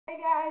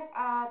guys,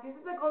 this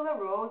is the Golden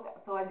Rose.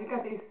 So as you can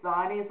see, it's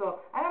sunny.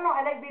 So I don't know,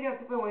 I like videos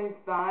people when it's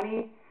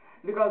sunny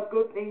because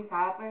good things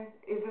happen,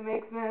 if it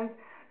makes sense.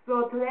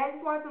 So today I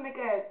just wanted to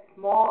make a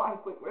small and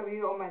quick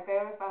review of my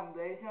favorite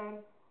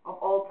foundation of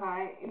all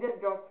time in the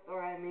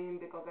drugstore. I mean,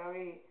 because I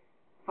already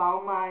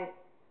found my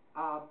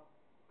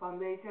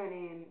foundation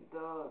in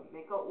the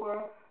makeup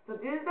world. So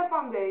this is the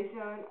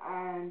foundation,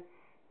 and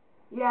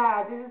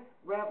yeah, this is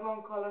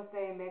Revlon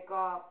ColorStay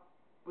makeup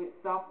with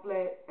soft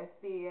plate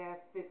SPF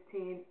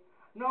 15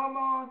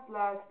 normal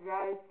slash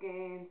dry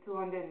skin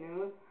 200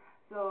 nude.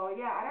 So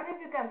yeah, I don't know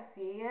if you can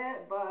see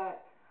it,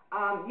 but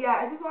yeah,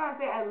 I just want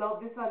to say I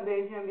love this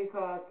foundation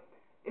because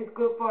it's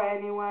good for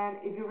anyone.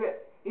 If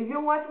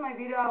you watch my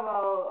video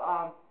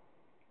about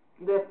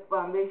the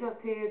foundation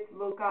tips,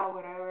 lookout,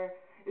 whatever,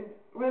 it's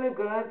really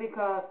good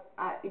because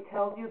it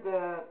tells you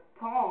the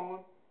tone.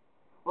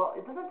 Well,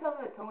 it doesn't tell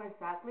you the tone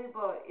exactly,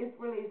 but it's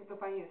really easy to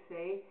find your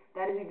shade.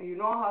 That is, if you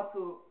know how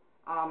to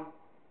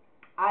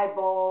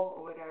eyeball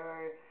or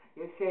whatever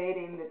your shade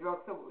in the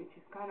drugstore, which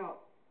is kind of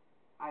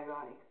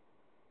ironic.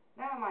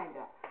 Never mind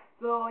that.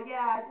 So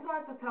yeah, I just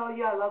wanted to tell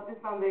you I love this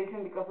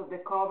foundation because of the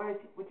coverage,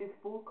 which is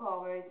full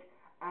coverage,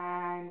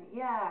 and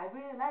yeah, I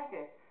really like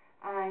it.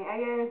 And I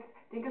guess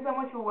thank you so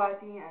much for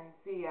watching, and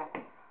see ya.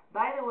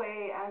 By the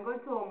way, I'm going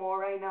to a mall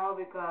right now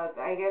because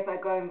I guess I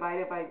got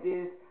invited by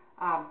this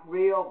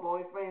real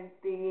boyfriend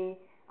thingy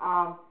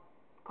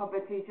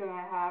competition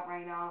I have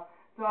right now.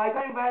 So I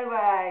got invited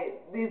by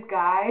this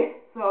guy.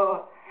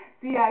 So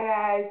see ya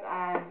guys,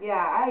 and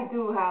yeah, I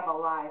do have a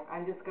life.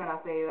 I'm just gonna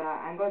say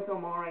that. I'm going to a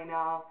mall right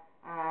now,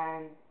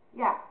 and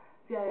yeah,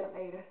 see ya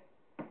later.